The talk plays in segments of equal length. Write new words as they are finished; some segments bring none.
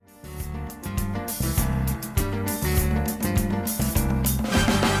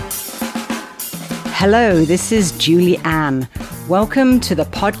Hello, this is Julie Ann. Welcome to the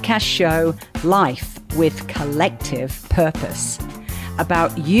podcast show Life with Collective Purpose,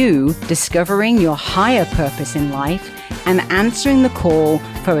 about you discovering your higher purpose in life and answering the call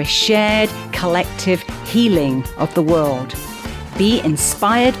for a shared collective healing of the world. Be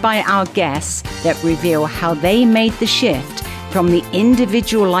inspired by our guests that reveal how they made the shift from the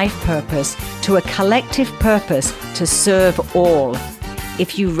individual life purpose to a collective purpose to serve all.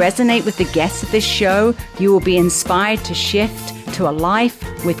 If you resonate with the guests of this show, you will be inspired to shift to a life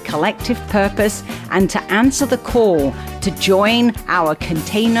with collective purpose and to answer the call to join our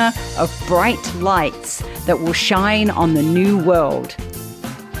container of bright lights that will shine on the new world.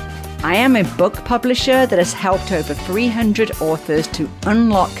 I am a book publisher that has helped over 300 authors to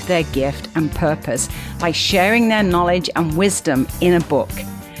unlock their gift and purpose by sharing their knowledge and wisdom in a book.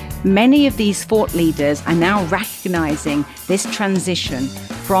 Many of these thought leaders are now recognizing this transition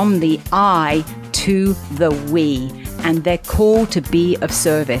from the I to the we and their call to be of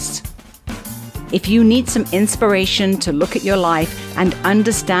service. If you need some inspiration to look at your life and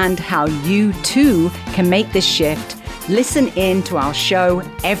understand how you too can make this shift, listen in to our show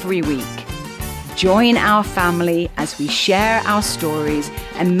every week. Join our family as we share our stories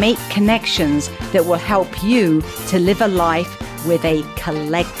and make connections that will help you to live a life with a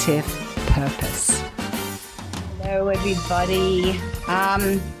collective purpose. Hello, everybody.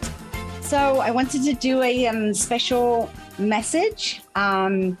 So I wanted to do a special message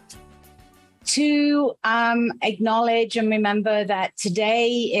to acknowledge and remember that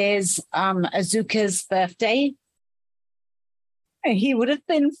today is Azuka's birthday. He would have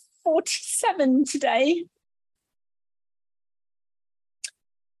been 47 today,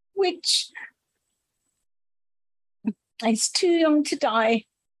 which is too young to die.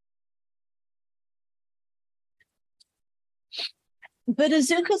 But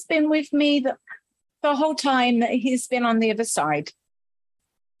Azuka's been with me the whole time that he's been on the other side.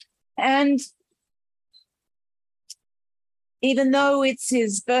 And even though it's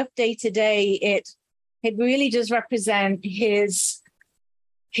his birthday today, it really does represent his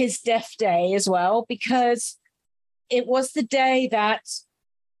death day as well, because it was the day that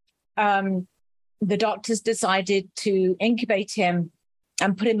the doctors decided to incubate him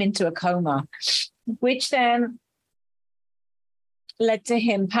and put him into a coma, which then led to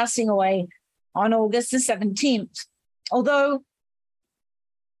him passing away on August the 17th. Although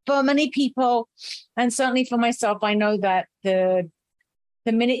for many people, and certainly for myself, I know that the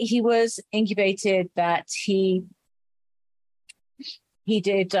minute he was incubated, that he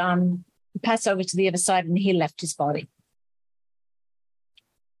did pass over to the other side and he left his body.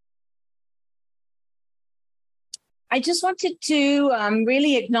 I just wanted to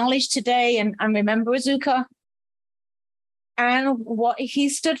really acknowledge today and remember Azuka and what he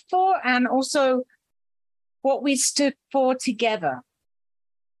stood for, and also what we stood for together.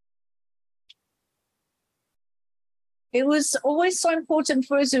 It was always so important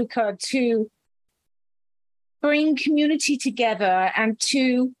for Azuka to bring community together and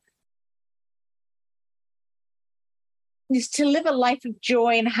to live a life of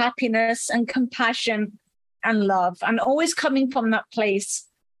joy and happiness and compassion and love, and always coming from that place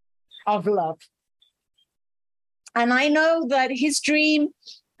of love. And I know that his dream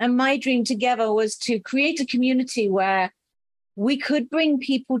and my dream together was to create a community where we could bring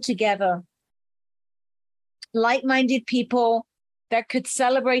people together, like-minded people that could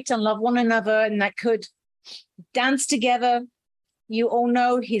celebrate and love one another and that could dance together. You all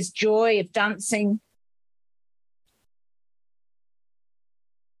know his joy of dancing.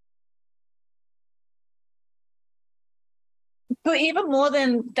 But even more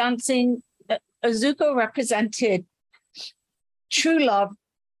than dancing, Azuka represented true love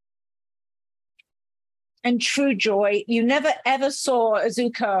and true joy. You never, ever saw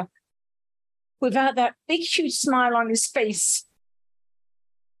Azuka without that big, huge smile on his face.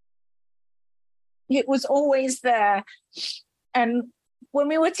 It was always there. And when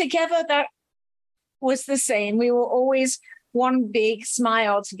we were together, that was the same. We were always one big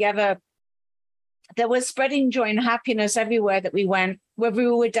smile together. There was spreading joy and happiness everywhere that we went, whether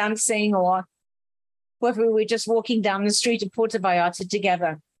we were dancing or whether we were just walking down the street of Puerto Vallarta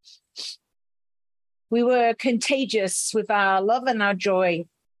together. We were contagious with our love and our joy.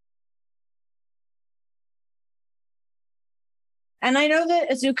 And I know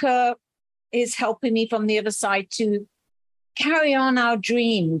that Azuka is helping me from the other side to carry on our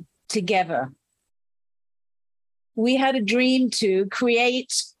dream together. We had a dream to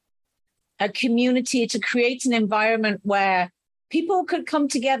create a community, to create an environment where people could come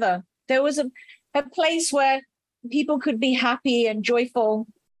together. There was a place where people could be happy and joyful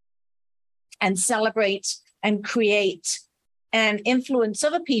and celebrate and create and influence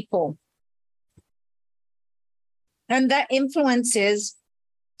other people. And that influence is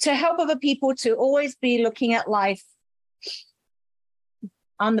to help other people to always be looking at life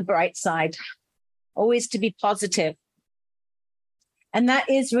on the bright side, always to be positive. And that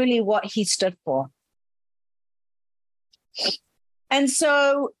is really what he stood for. And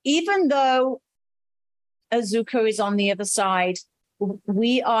so even though Azuka is on the other side,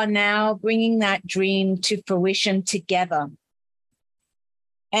 we are now bringing that dream to fruition together.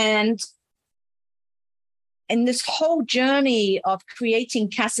 And in this whole journey of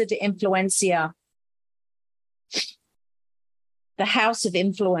creating Casa de Influencia, the house of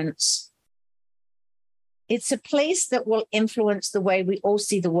influence, it's a place that will influence the way we all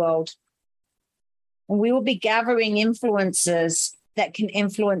see the world. And we will be gathering influencers that can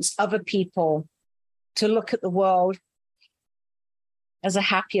influence other people to look at the world as a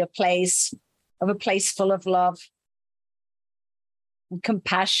happier place, of a place full of love and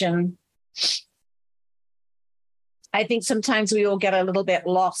compassion. I think sometimes we all get a little bit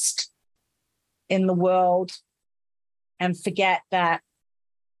lost in the world and forget that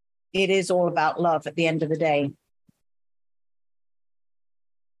it is all about love at the end of the day.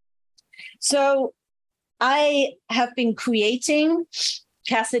 So I have been creating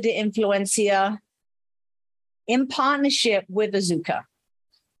Casa de Influencia in partnership with Azuka.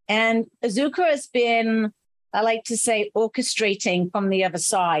 And Azuka has been, I like to say, orchestrating from the other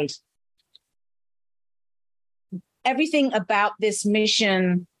side. Everything about this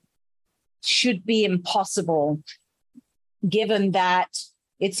mission should be impossible, given that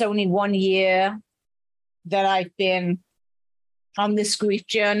it's only 1 year that I've been on this grief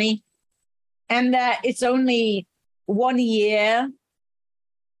journey, and that it's only 1 year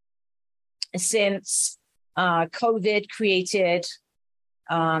since COVID created,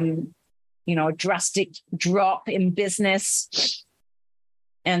 a drastic drop in business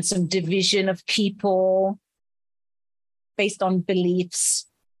and some division of people based on beliefs,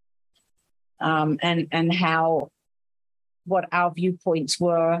 and what our viewpoints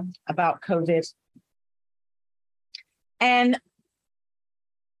were about COVID. But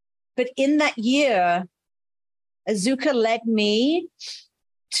in that year, Azuka led me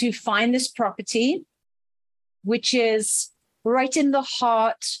to find this property, which is right in the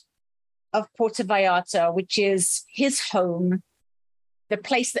heart of Puerto Vallarta, which is his home, the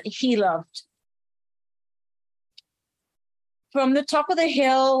place that he loved. From the top of the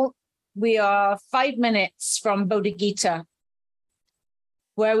hill, we are 5 minutes from Bodeguita,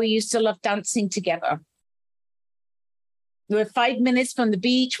 where we used to love dancing together. We're 5 minutes from the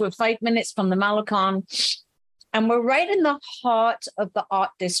beach, we're 5 minutes from the Malecon, and we're right in the heart of the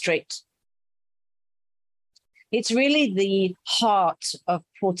art district. It's really the heart of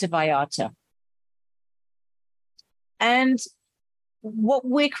Puerto Vallarta. And what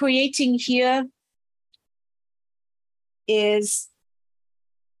we're creating here is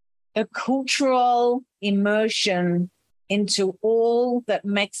a cultural immersion into all that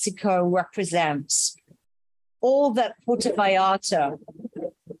Mexico represents, all that Puerto Vallarta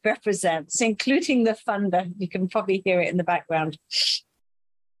represents, including the thunder. You can probably hear it in the background.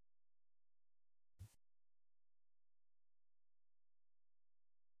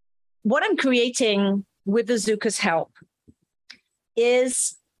 What I'm creating with Azuka's help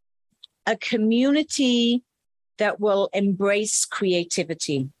is a community that will embrace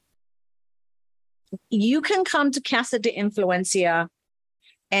creativity. You can come to Casa de Influencia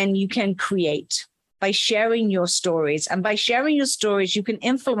and you can create by sharing your stories. And by sharing your stories, you can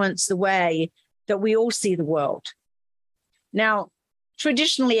influence the way that we all see the world. Now,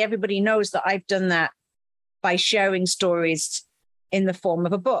 traditionally, everybody knows that I've done that by sharing stories in the form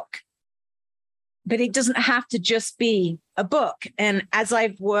of a book. But it doesn't have to just be a book. And as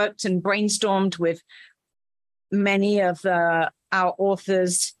I've worked and brainstormed with many of our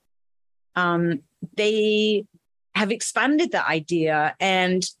authors, they have expanded the idea.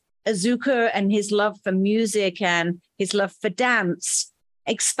 And Azuka and his love for music and his love for dance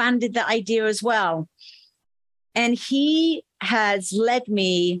expanded the idea as well. And he has led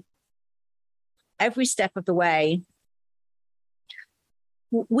me every step of the way.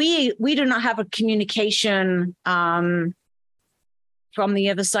 We do not have a communication from the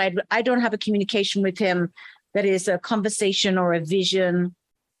other side. I don't have a communication with him that is a conversation or a vision.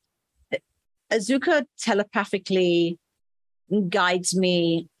 Azuka telepathically guides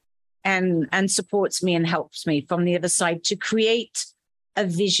me and supports me and helps me from the other side to create a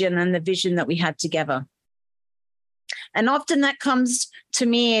vision and the vision that we had together. And often that comes to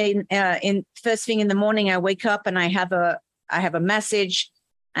me in first thing in the morning. I wake up and I have a message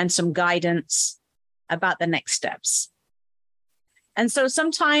and some guidance about the next steps. And so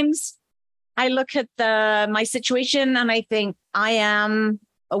sometimes I look at my situation and I think I am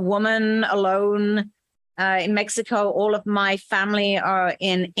a woman alone in Mexico. All of my family are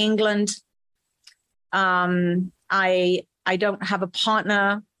in England. I don't have a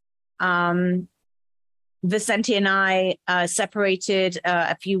partner. Vicente and I separated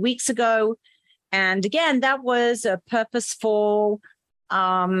a few weeks ago. And again, that was a purposeful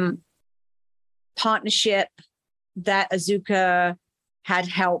partnership that Azuka had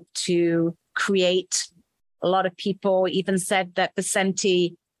helped to create. A lot of people even said that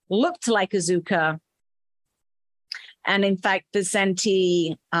Vicente looked like Azuka. And in fact,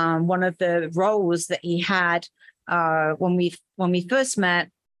 Vicente, one of the roles that he had when we first met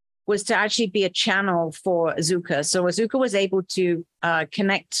was to actually be a channel for Azuka. So Azuka was able to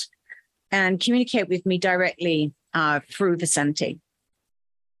connect and communicate with me directly through Vicente.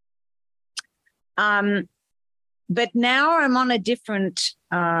 But now I'm on a different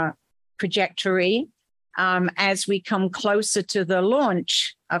trajectory as we come closer to the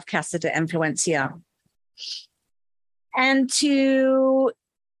launch of Casa de Influencia. And to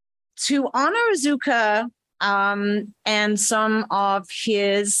honor Azuka and some of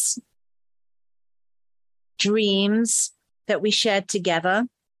his dreams that we shared together,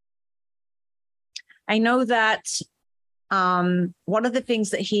 I know that one of the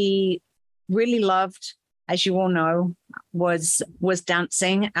things that he really loved, as you all know, was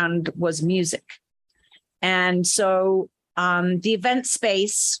dancing and was music. And so the event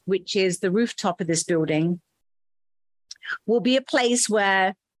space, which is the rooftop of this building, will be a place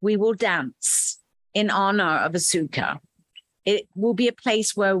where we will dance in honor of Azuka. It will be a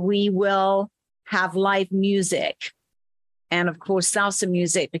place where we will have live music and, of course, salsa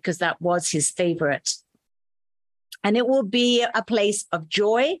music, because that was his favorite. And it will be a place of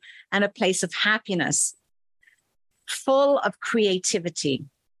joy and a place of happiness, full of creativity.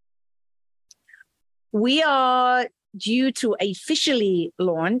 We are due to officially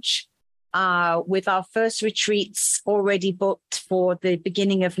launch with our first retreats already booked for the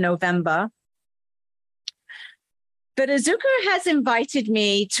beginning of November. But Azuka has invited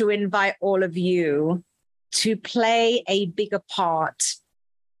me to invite all of you to play a bigger part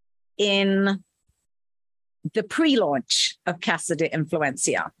in the pre-launch of Casa de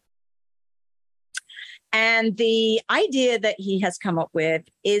Influencia. And the idea that he has come up with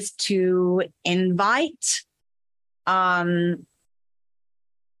is to invite some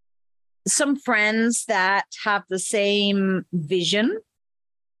friends that have the same vision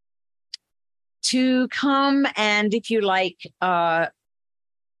to come and, if you like,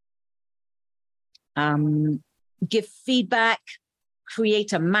 give feedback,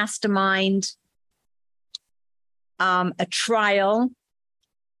 create a mastermind, a trial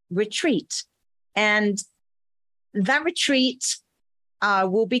retreat. And that retreat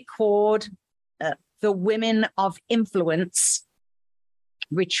will be called the Women of Influence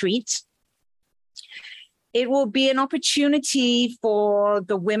Retreat. It will be an opportunity for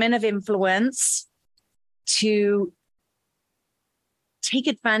the women of influence to take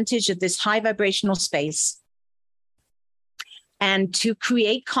advantage of this high vibrational space and to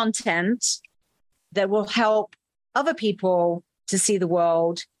create content that will help other people to see the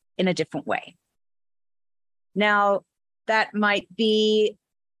world in a different way. Now, that might be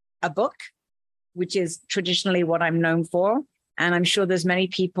a book, which is traditionally what I'm known for. And I'm sure there's many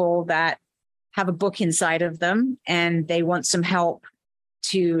people that have a book inside of them and they want some help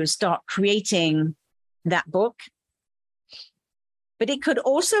to start creating that book. But it could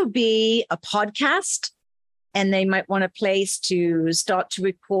also be a podcast, and they might want a place to start to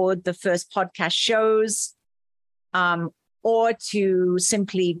record the first podcast shows, or to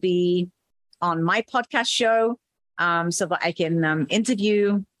simply be on my podcast show so that I can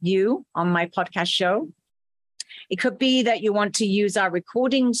interview you on my podcast show. It could be that you want to use our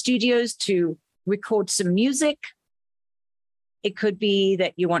recording studios to record some music. It could be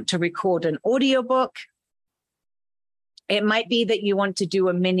that you want to record an audiobook. It might be that you want to do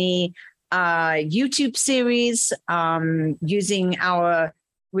a mini YouTube series using our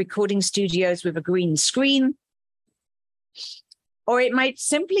recording studios with a green screen. Or it might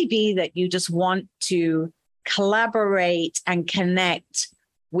simply be that you just want to collaborate and connect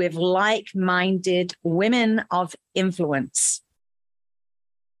with like-minded women of influence.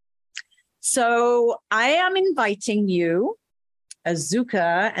 So I am inviting you,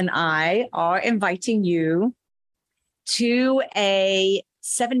 Azuka and I are inviting you to a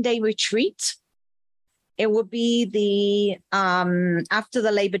 7-day retreat. It will be the after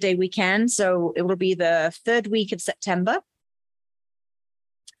the Labor Day weekend, so it will be the 3rd week of September.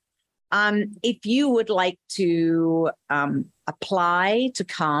 If you would like to apply to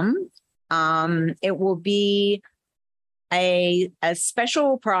come, it will be a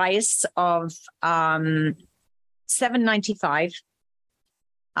special price of $795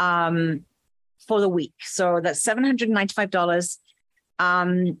 for the week. So that's $795.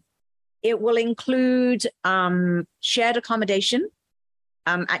 It will include shared accommodation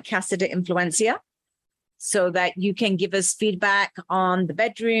at Casa de Influencia, so that you can give us feedback on the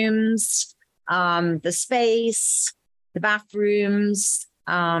bedrooms, the space, the bathrooms,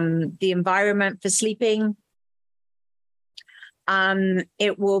 the environment for sleeping.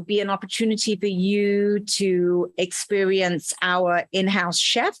 It will be an opportunity for you to experience our in-house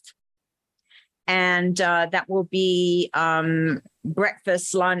chef. And that will be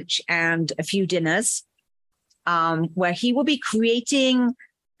breakfast, lunch, and a few dinners, where he will be creating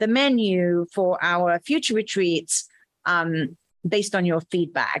the menu for our future retreats based on your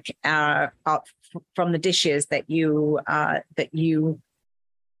feedback from the dishes that you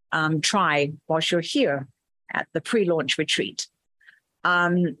try whilst you're here at the pre-launch retreat.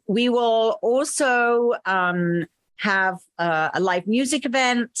 We will also have a live music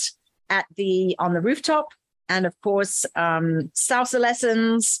event on the rooftop, and of course salsa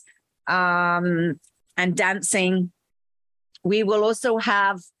lessons and dancing. We will also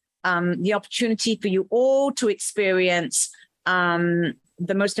have the opportunity for you all to experience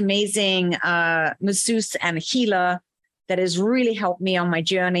the most amazing masseuse and healer that has really helped me on my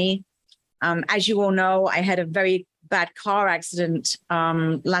journey. As you all know, I had a very bad car accident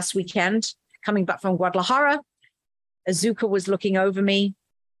last weekend coming back from Guadalajara. Azuka was looking over me,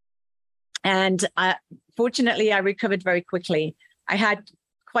 and fortunately I recovered very quickly. I had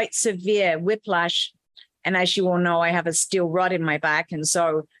quite severe whiplash, and as you all know, I have a steel rod in my back. And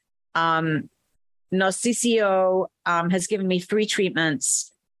so Narciso has given me 3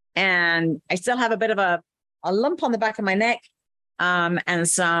 treatments, and I still have a bit of a lump on the back of my neck and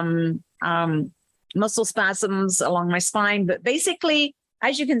some muscle spasms along my spine. But basically,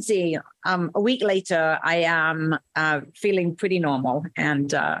 as you can see, a week later, I am feeling pretty normal,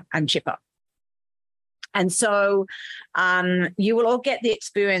 and I'm chipper. And so you will all get the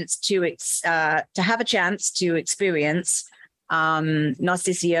experience to have a chance to experience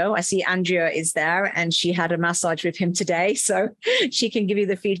Narciso. I see Andrea is there, and she had a massage with him today, so she can give you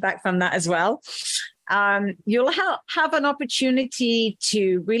the feedback from that as well. You'll have an opportunity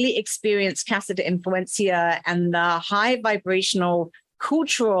to really experience Casa de Influencia and the high vibrational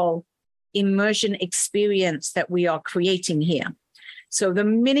cultural immersion experience that we are creating here. So the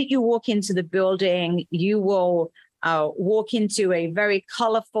minute you walk into the building, you will walk into a very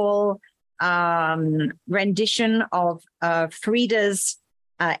colorful rendition of Frida's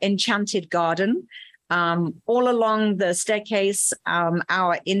Enchanted Garden. All along the staircase,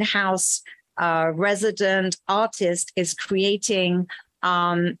 our in-house resident artist is creating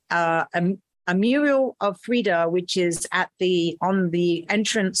a mural of Frida, which is on the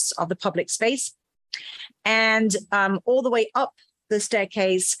entrance of the public space. And all the way up the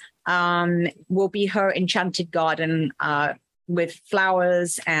staircase will be her enchanted garden with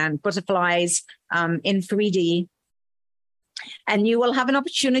flowers and butterflies in 3D. And you will have an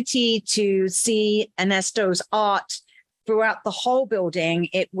opportunity to see Ernesto's art throughout the whole building.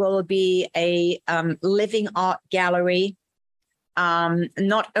 It will be a living art gallery,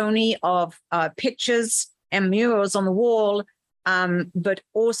 not only of pictures and murals on the wall, but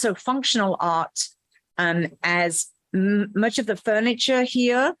also functional art, as much of the furniture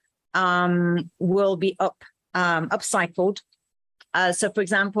here will be upcycled. So, for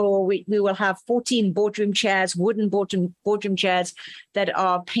example, we will have 14 boardroom chairs, wooden boardroom chairs that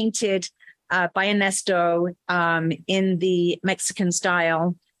are painted by Ernesto in the Mexican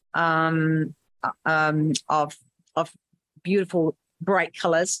style of beautiful, bright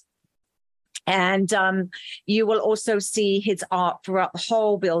colors. And you will also see his art throughout the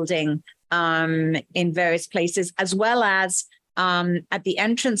whole building in various places, as well as at the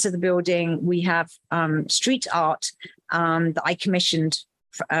entrance of the building, we have street art that I commissioned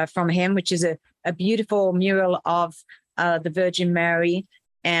from him, which is a beautiful mural of the Virgin Mary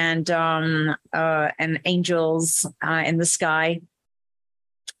and angels in the sky.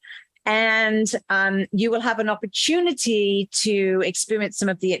 And you will have an opportunity to experience some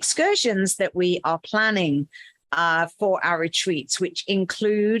of the excursions that we are planning for our retreats, which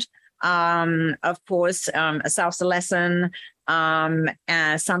include, of course, a salsa lesson,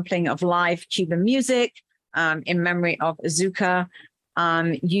 a sampling of live Cuban music in memory of Azuka.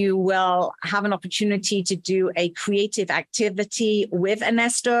 You will have an opportunity to do a creative activity with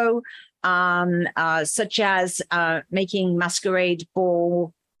Ernesto, such as making masquerade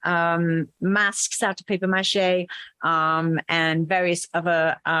ball masks out of paper mache, and various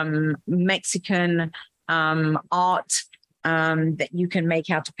other Mexican art that you can make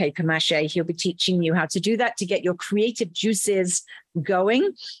out of paper mache. He'll be teaching you how to do that to get your creative juices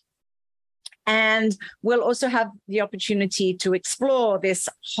going. And we'll also have the opportunity to explore this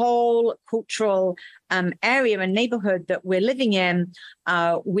whole cultural area and neighborhood that we're living in,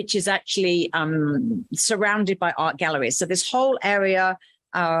 which is actually surrounded by art galleries. So this whole area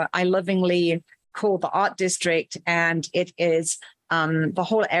I lovingly call the Art District, and it is the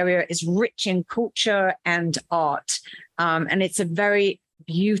whole area is rich in culture and art. And it's a very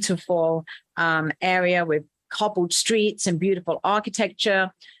beautiful area with cobbled streets and beautiful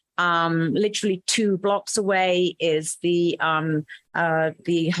architecture. Literally 2 blocks away is the home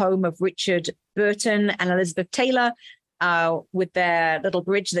of Richard Burton and Elizabeth Taylor, with their little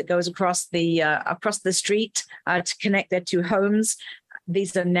bridge that goes across the street to connect their 2 homes.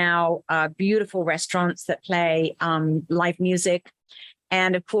 These are now beautiful restaurants that play live music.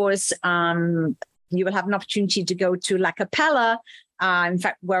 And of course, you will have an opportunity to go to La Capella, in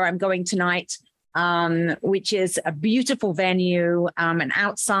fact, where I'm going tonight, which is a beautiful venue, an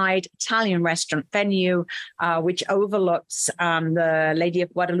outside Italian restaurant venue, which overlooks the Lady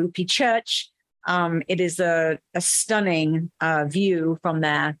of Guadalupe Church. It is a stunning view from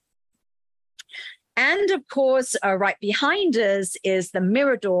there. And of course, right behind us is the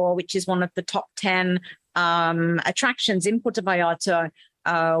Mirador, which is one of the top 10 attractions in Puerto Vallarta,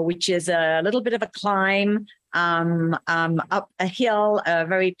 which is a little bit of a climb up a hill, a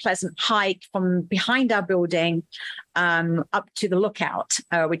very pleasant hike from behind our building up to the lookout,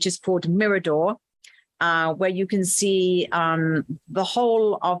 which is called Mirador, where you can see the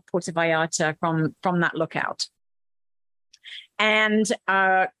whole of Puerto Vallarta from that lookout. And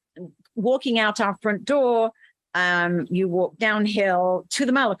walking out our front door, you walk downhill to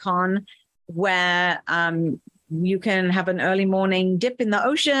the Malecon, where you can have an early morning dip in the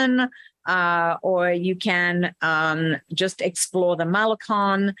ocean, or you can just explore the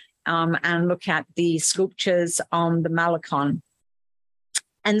Malecon and look at the sculptures on the Malecon.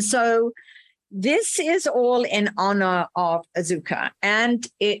 And so this is all in honor of Azuka, and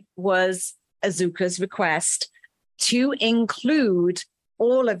it was Azuka's request to include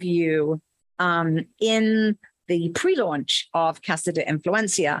all of you in the pre-launch of Casa de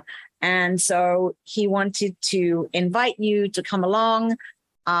Influencia. And so he wanted to invite you to come along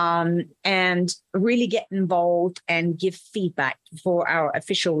and really get involved and give feedback for our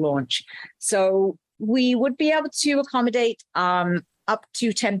official launch. So we would be able to accommodate up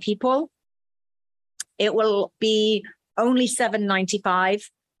to 10 people. It will be only $7.95,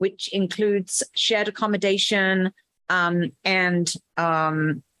 which includes shared accommodation, and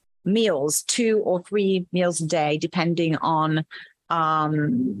meals, 2 or 3 meals a day, depending on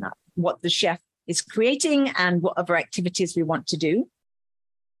what the chef is creating and what other activities we want to do.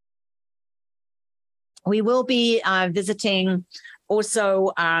 We will be visiting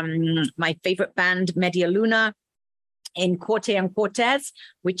also my favorite band, Media Luna, in Corte and Cortez,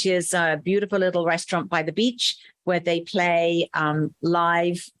 which is a beautiful little restaurant by the beach where they play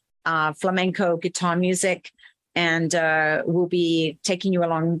live flamenco guitar music. And we'll be taking you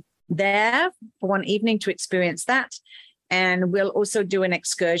along there for one evening to experience that. And we'll also do an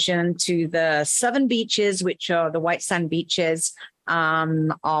excursion to the southern beaches, which are the white sand beaches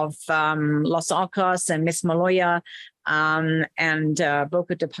of Los Arcos and Miss Maloya and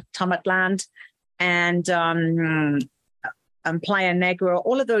Boca de Tomatland and Playa Negra,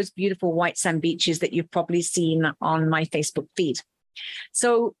 all of those beautiful white sand beaches that you've probably seen on my Facebook feed.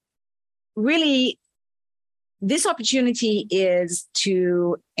 So really, this opportunity is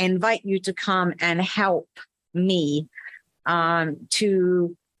to invite you to come and help me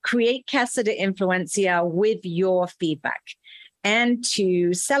to create Casa de Influencia with your feedback and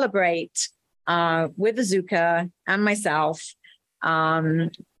to celebrate with Azuka and myself,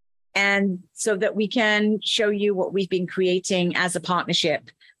 and so that we can show you what we've been creating as a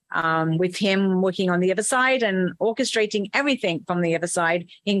partnership, with him working on the other side and orchestrating everything from the other side,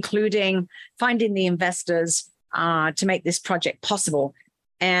 including finding the investors to make this project possible.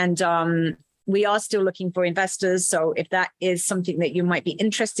 And we are still looking for investors. So if that is something that you might be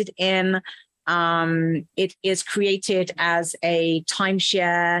interested in, it is created as a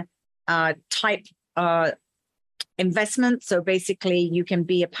timeshare type investment. So basically you can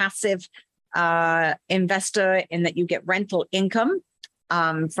be a passive investor in that you get rental income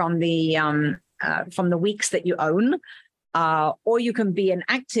from the weeks that you own, or you can be an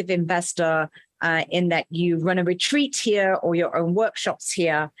active investor in that you run a retreat here or your own workshops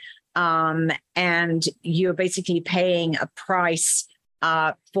here, and you're basically paying a price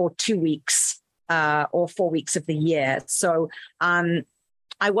for 2 weeks or 4 weeks of the year. So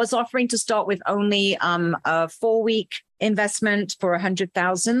I was offering to start with only a 4-week investment for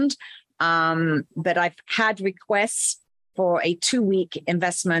 100,000, but I've had requests for a 2-week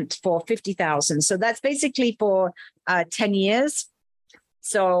investment for 50,000. So that's basically for 10 years.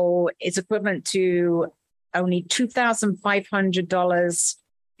 So it's equivalent to only $2,500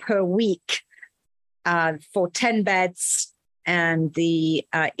 per week for 10 beds and the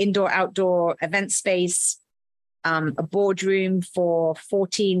indoor-outdoor event space, a boardroom for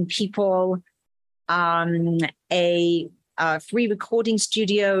 14 people, 3 recording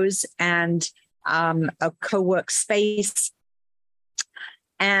studios, and a co-work space,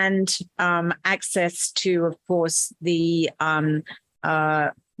 and access to, of course, the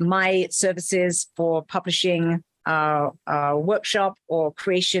my services for publishing workshop or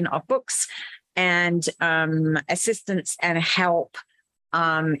creation of books, and assistance and help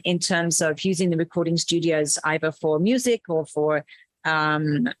in terms of using the recording studios either for music or for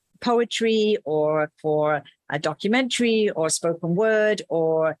poetry or for a documentary or spoken word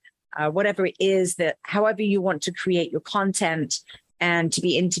or whatever it is, that however you want to create your content and to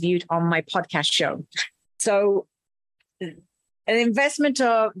be interviewed on my podcast show. So an investment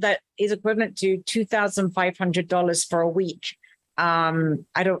that is equivalent to $2,500 for a week.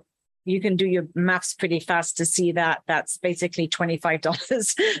 You can do your maths pretty fast to see that that's basically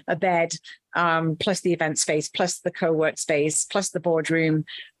 $25 a bed, plus the event space, plus the co-work space, plus the boardroom,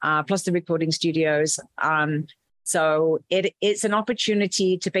 plus the recording studios. So it's an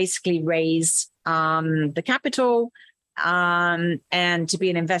opportunity to basically raise the capital and to be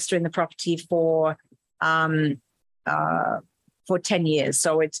an investor in the property for 10 years.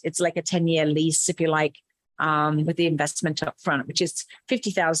 So it's like a 10-year lease, if you like, with the investment up front, which is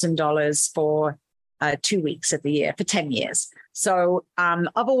 $50,000 for 2 weeks of the year for 10 years. So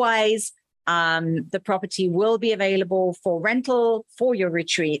otherwise, the property will be available for rental for your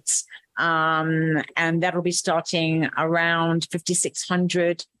retreats. And that'll be starting around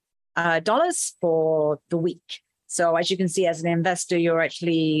 $5,600 for the week. So as you can see, as an investor, you're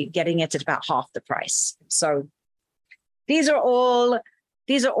actually getting it at about half the price. So these are all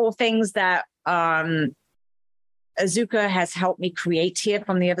things that Azuka has helped me create here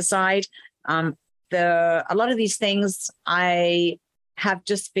from the other side. A lot of these things I have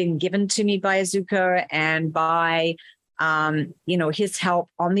just been given to me by Azuka and by his help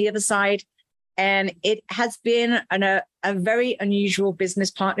on the other side. And it has been a very unusual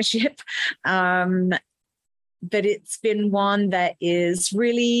business partnership. But it's been one that is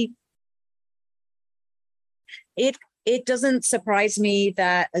really, it doesn't surprise me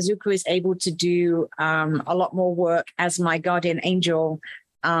that Azuka is able to do a lot more work as my guardian angel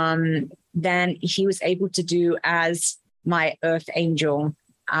than he was able to do as my earth angel.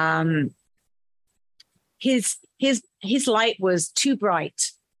 His light was too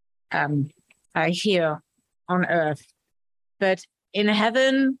bright here on earth, but in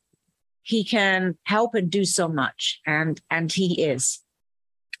heaven he can help and do so much, and he is.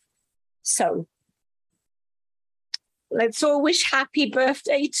 So let's all wish happy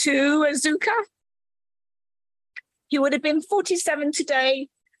birthday to Azuka. He would have been 47 today,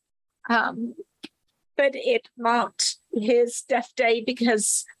 but it marked his death day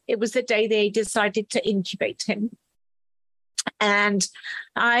because it was the day they decided to incubate him. And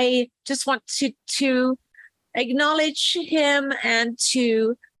I just want to acknowledge him and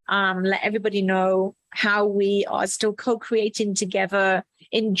to let everybody know how we are still co-creating together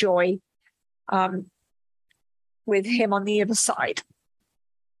in joy with him on the other side.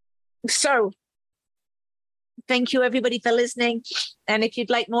 So thank you, everybody, for listening. And if you'd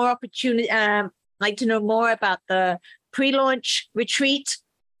like more opportunity, like to know more about the pre-launch retreat,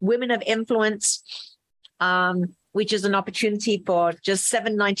 Women of Influence, which is an opportunity for just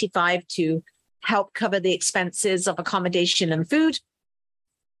 $7.95 to help cover the expenses of accommodation and food.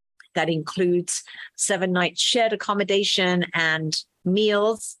 That includes 7 nights shared accommodation and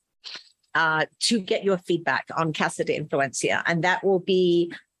meals, to get your feedback on Casa de Influencia. And that will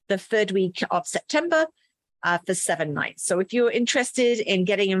be the 3rd week of September for 7 nights. So if you're interested in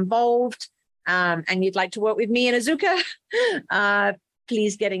getting involved and you'd like to work with me and Azuka,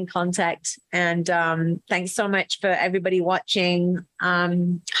 please get in contact. And thanks so much for everybody watching.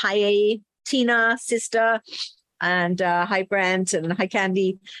 Hi, Tina, sister, and hi, Brent, and hi,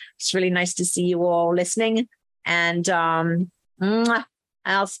 Candy. It's really nice to see you all listening. And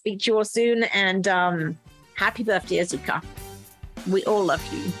I'll speak to you all soon. And happy birthday, Azuka. We all love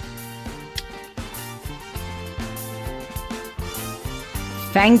you.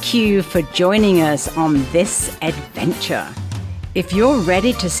 Thank you for joining us on this adventure. If you're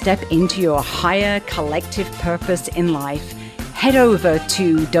ready to step into your higher collective purpose in life, head over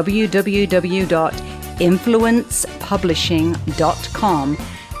to www.influencepublishing.com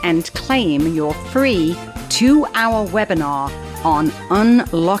and claim your free 2-hour webinar on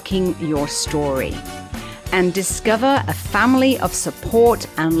unlocking your story, and discover a family of support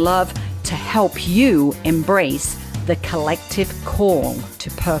and love to help you embrace the collective call to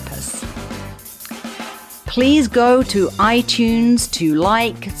purpose. Please go to iTunes to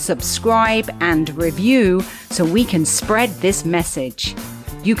like, subscribe, and review so we can spread this message.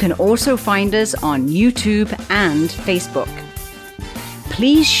 You can also find us on YouTube and Facebook.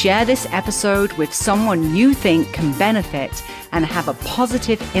 Please share this episode with someone you think can benefit and have a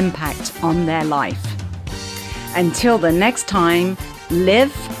positive impact on their life. Until the next time,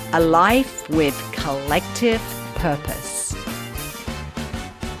 live a life with collective purpose.